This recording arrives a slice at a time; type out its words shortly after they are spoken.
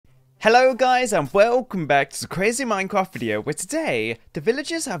Hello guys and welcome back to the crazy Minecraft video where today the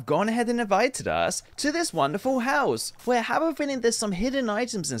villagers have gone ahead and invited us to this wonderful house where I have a feeling there's some hidden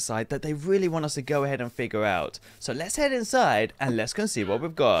items inside that they really want us to go ahead and figure out. So let's head inside and let's go and see what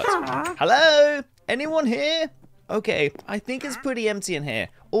we've got. Hello? Anyone here? Okay, I think it's pretty empty in here.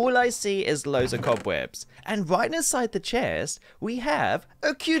 All I see is loads of cobwebs. And right inside the chest, we have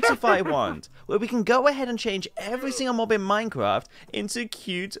a cutify wand, where we can go ahead and change every single mob in Minecraft into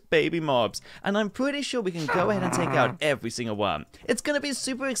cute baby mobs. And I'm pretty sure we can go ahead and take out every single one. It's gonna be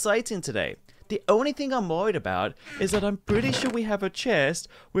super exciting today. The only thing I'm worried about is that I'm pretty sure we have a chest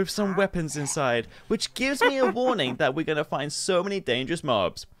with some weapons inside, which gives me a warning that we're gonna find so many dangerous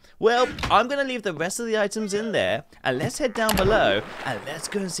mobs. Well, I'm going to leave the rest of the items in there, and let's head down below, and let's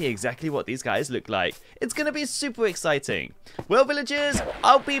go and see exactly what these guys look like. It's going to be super exciting. Well, villagers,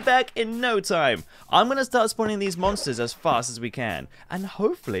 I'll be back in no time. I'm going to start spawning these monsters as fast as we can, and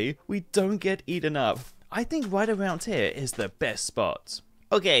hopefully we don't get eaten up. I think right around here is the best spot.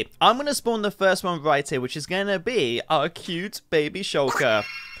 Okay, I'm going to spawn the first one right here, which is going to be our cute baby shulker.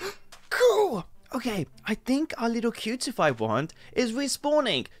 Cool! Okay, I think our little cutify wand is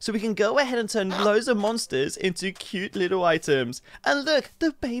respawning, so we can go ahead and turn loads of monsters into cute little items. And look,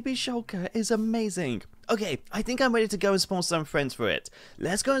 the baby shulker is amazing. Okay, I think I'm ready to go and spawn some friends for it.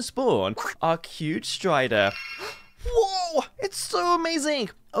 Let's go and spawn our cute strider. Whoa, it's so amazing.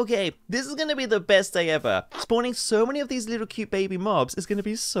 Okay, this is going to be the best day ever. Spawning so many of these little cute baby mobs is going to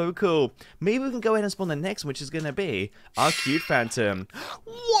be so cool. Maybe we can go ahead and spawn the next one, which is going to be our cute phantom.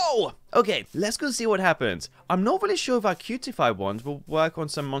 Whoa! Okay, let's go see what happens. I'm not really sure if our cutify wand will work on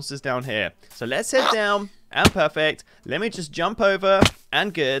some monsters down here. So let's head down, and perfect. Let me just jump over,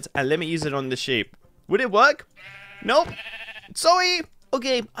 and good, and let me use it on the sheep. Would it work? Nope. Sorry.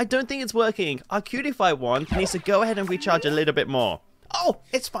 Okay, I don't think it's working. Our cutify wand needs to go ahead and recharge a little bit more. Oh,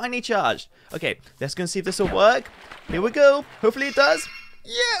 it's finally charged. Okay, let's go and see if this will work. Here we go. Hopefully it does.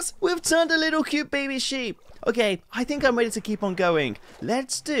 Yes, we've turned a little cute baby sheep. Okay, I think I'm ready to keep on going.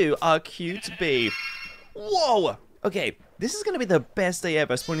 Let's do our cute bee. Whoa. Okay, this is going to be the best day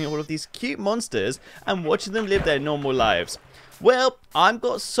ever, spawning all of these cute monsters and watching them live their normal lives. Well, I've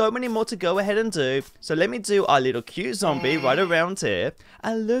got so many more to go ahead and do, so let me do our little cute zombie right around here,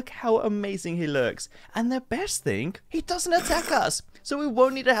 and look how amazing he looks. And the best thing, he doesn't attack us, so we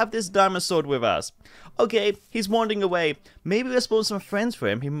won't need to have this diamond sword with us. Okay, he's wandering away. Maybe we'll spawn some friends for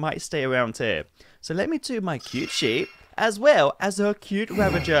him, he might stay around here. So let me do my cute sheep, as well as our cute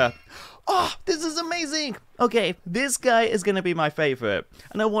ravager. Oh, this is amazing! Okay, this guy is going to be my favorite.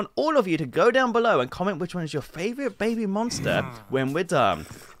 And I want all of you to go down below and comment which one is your favorite baby monster when we're done.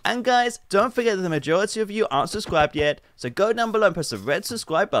 And guys, don't forget that the majority of you aren't subscribed yet, so go down below and press the red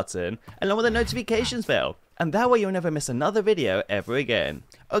subscribe button along with the notifications bell. And that way you'll never miss another video ever again.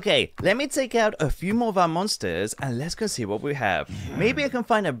 Okay, let me take out a few more of our monsters and let's go see what we have. Maybe I can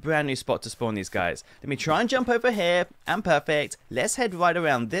find a brand new spot to spawn these guys. Let me try and jump over here, and perfect. Let's head right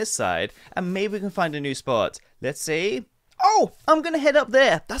around this side and maybe we can find a new spot. Let's see. Oh, I'm going to head up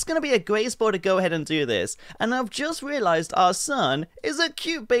there. That's going to be a great spot to go ahead and do this. And I've just realized our son is a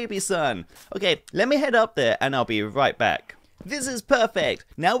cute baby son. Okay, let me head up there and I'll be right back. This is perfect.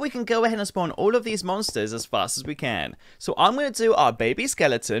 Now we can go ahead and spawn all of these monsters as fast as we can. So I'm going to do our baby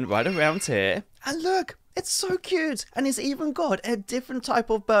skeleton right around here. And look, it's so cute. And it's even got a different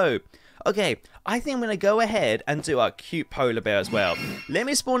type of bow. Okay, I think I'm going to go ahead and do our cute polar bear as well. Let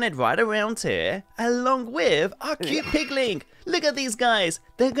me spawn it right around here, along with our cute pigling. Look at these guys.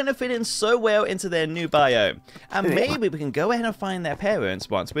 They're going to fit in so well into their new biome. And maybe we can go ahead and find their parents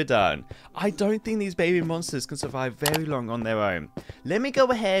once we're done. I don't think these baby monsters can survive very long on their own. Let me go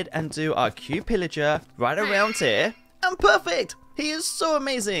ahead and do our cute pillager right around here. And perfect. He is so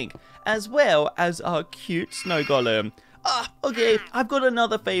amazing. As well as our cute snow golem. Ah, okay, I've got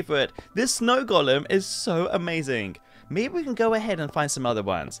another favorite. This snow golem is so amazing. Maybe we can go ahead and find some other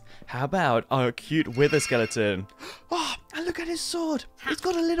ones. How about our cute wither skeleton? Oh, and look at his sword. He's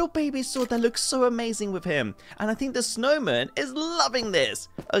got a little baby sword that looks so amazing with him. And I think the snowman is loving this.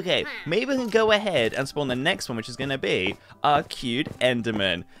 Okay, maybe we can go ahead and spawn the next one, which is going to be our cute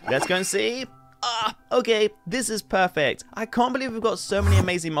enderman. Let's go and see. Ah, okay, this is perfect. I can't believe we've got so many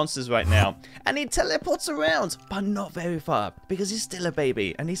amazing monsters right now. And he teleports around, but not very far, because he's still a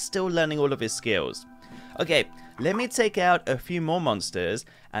baby, and he's still learning all of his skills. Okay, let me take out a few more monsters,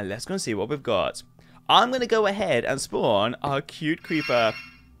 and let's go and see what we've got. I'm going to go ahead and spawn our cute creeper.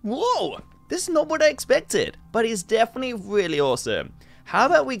 Whoa, this is not what I expected, but he's definitely really awesome. How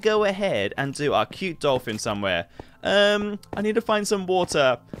about we go ahead and do our cute dolphin somewhere? I need to find some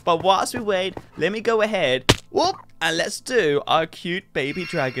water. But whilst we wait, let me go ahead Whoop! And let's do our cute baby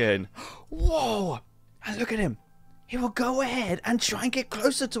dragon. Whoa! And look at him. He will go ahead and try and get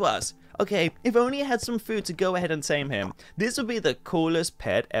closer to us. Okay, if only I had some food to go ahead and tame him. This would be the coolest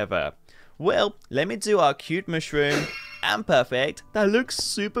pet ever. Well, let me do our cute mushroom. And perfect. That looks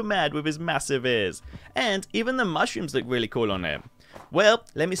super mad with his massive ears. And even the mushrooms look really cool on him. Well,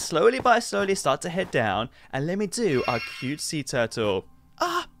 let me slowly by slowly start to head down. And let me do our cute sea turtle.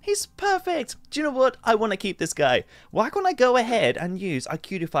 Ah, he's perfect. Do you know what? I want to keep this guy. Why can't I go ahead and use our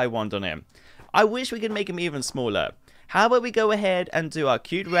cutify wand on him? I wish we could make him even smaller. How about we go ahead and do our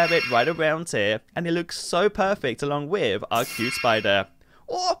cute rabbit right around here. And it looks so perfect along with our cute spider.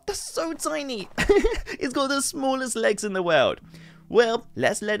 Oh, that's so tiny. He's got the smallest legs in the world. Well,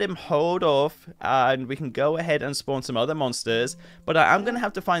 let's let him hold off and we can go ahead and spawn some other monsters. But I'm going to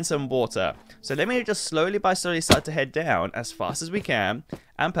have to find some water. So let me just slowly by slowly start to head down as fast as we can.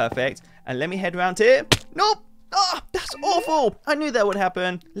 And perfect. And let me head around here. Nope. Oh, that's awful. I knew that would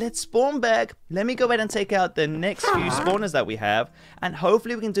happen. Let's spawn back. Let me go ahead and take out the next few spawners that we have. And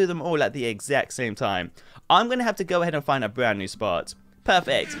hopefully we can do them all at the exact same time. I'm going to have to go ahead and find a brand new spot.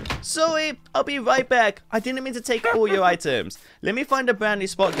 Perfect. Sorry, I'll be right back. I didn't mean to take all your items. Let me find a brand new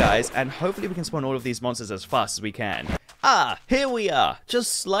spot, guys, and hopefully we can spawn all of these monsters as fast as we can. Ah, here we are,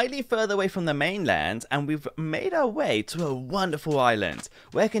 just slightly further away from the mainland, and we've made our way to a wonderful island,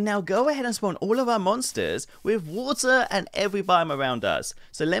 where I can now go ahead and spawn all of our monsters with water and every biome around us.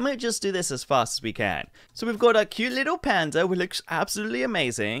 So let me just do this as fast as we can. So we've got our cute little panda, which looks absolutely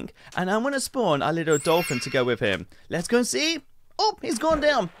amazing, and I'm going to spawn our little dolphin to go with him. Let's go and see. Oh, he's gone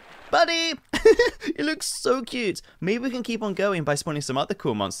down. Buddy! It looks so cute. Maybe we can keep on going by spawning some other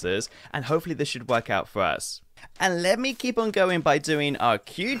cool monsters, and hopefully this should work out for us. And let me keep on going by doing our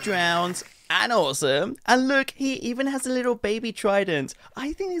cute drowns and awesome. And look, he even has a little baby trident.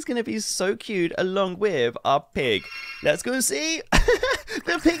 I think he's going to be so cute along with our pig. Let's go and see.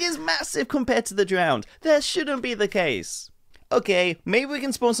 The pig is massive compared to the drowned. That shouldn't be the case. Okay, maybe we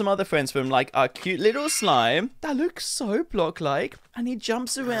can spawn some other friends from, like our cute little slime. That looks so block-like. And he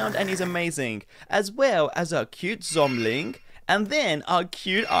jumps around and he's amazing. As well as our cute zombling. And then our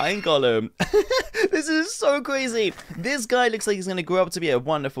cute iron golem. This is so crazy. This guy looks like he's going to grow up to be a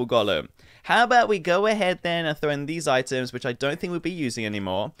wonderful golem. How about we go ahead then and throw in these items, which I don't think we'll be using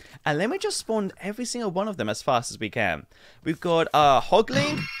anymore. And let me just spawn every single one of them as fast as we can. We've got our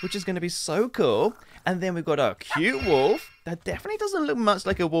hogling, which is going to be so cool. And then we've got our cute wolf. That definitely doesn't look much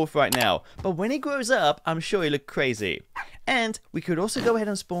like a wolf right now. But when he grows up, I'm sure he'll look crazy. And we could also go ahead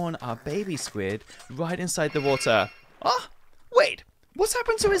and spawn our baby squid right inside the water. Oh, wait. What's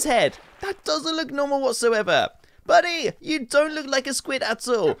happened to his head? That doesn't look normal whatsoever. Buddy, you don't look like a squid at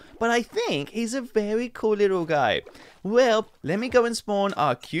all. But I think he's a very cool little guy. Well, let me go and spawn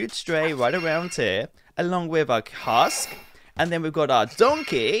our cute stray right around here. Along with our husk. And then we've got our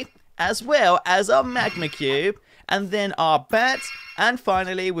donkey. As well as our magma cube. And then our bat. And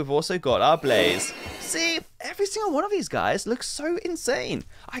finally, we've also got our blaze. See, every single one of these guys looks so insane.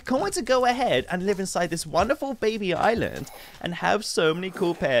 I can't wait to go ahead and live inside this wonderful baby island and have so many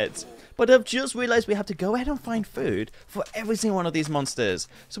cool pets. But I've just realized we have to go ahead and find food for every single one of these monsters.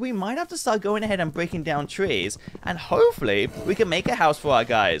 So we might have to start going ahead and breaking down trees. And hopefully, we can make a house for our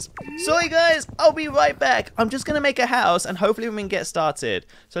guys. Sorry guys, I'll be right back. I'm just going to make a house and hopefully we can get started.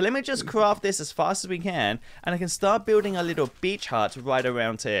 So let me just craft this as fast as we can. And I can start building a little beach hut right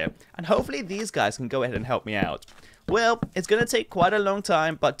around here. And hopefully these guys can go ahead and help me out. Well, it's going to take quite a long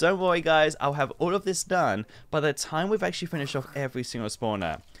time, but don't worry guys, I'll have all of this done by the time we've actually finished off every single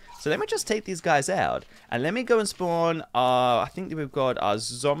spawner. So let me just take these guys out, and let me go and spawn, I think that we've got our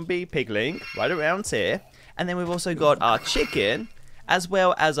zombie pigling right around here, and then we've also got our chicken, as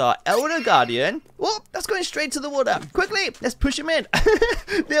well as our elder guardian. Whoop, that's going straight to the water. Quickly, let's push him in.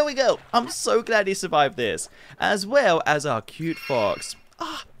 There we go. I'm so glad he survived this. As well as our cute fox.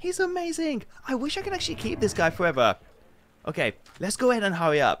 Ah, he's amazing. I wish I could actually keep this guy forever. Okay, let's go ahead and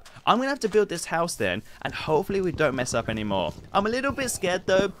hurry up. I'm going to have to build this house then, and hopefully we don't mess up anymore. I'm a little bit scared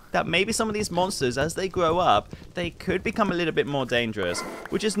though, that maybe some of these monsters, as they grow up, they could become a little bit more dangerous,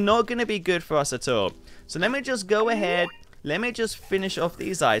 which is not going to be good for us at all. So let me just go ahead, let me just finish off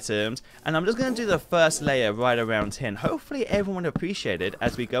these items, and I'm just going to do the first layer right around here, and hopefully everyone will appreciate it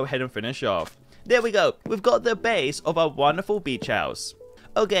as we go ahead and finish off. There we go, we've got the base of our wonderful beach house.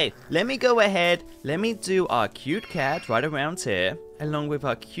 Okay, let me go ahead, let me do our cute cat right around here, along with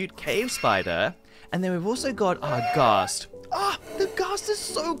our cute cave spider, and then we've also got our ghast. Ah, the ghast is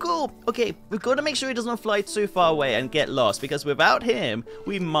so cool. Okay, we've got to make sure he doesn't fly too far away and get lost, because without him,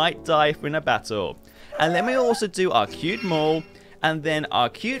 we might die in a battle. And let me also do our cute mole, and then our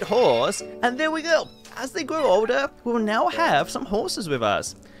cute horse, and there we go. as they grow older, we'll now have some horses with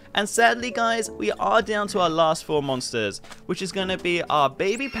us. And sadly, guys, we are down to our last 4 monsters, which is going to be our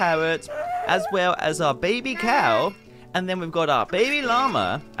baby parrot, as well as our baby cow, and then we've got our baby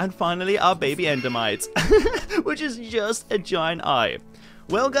llama, and finally our baby endermite, which is just a giant eye.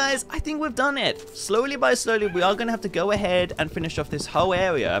 Well, guys, I think we've done it. Slowly by slowly, we are going to have to go ahead and finish off this whole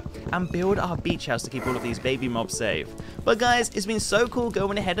area and build our beach house to keep all of these baby mobs safe. But guys, it's been so cool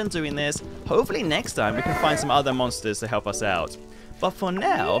going ahead and doing this. Hopefully next time we can find some other monsters to help us out. But for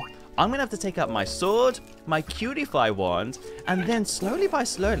now, I'm going to have to take out my sword, my cutie fly wand, and then slowly by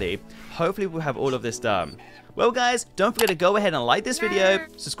slowly, hopefully we'll have all of this done. Well, guys, don't forget to go ahead and like this video,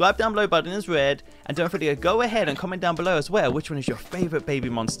 subscribe down below, button is red, and don't forget to go ahead and comment down below as well which one is your favorite baby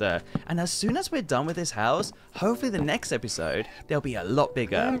monster. And as soon as we're done with this house, hopefully the next episode, they'll be a lot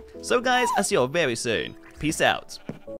bigger. So guys, I'll see you all very soon. Peace out.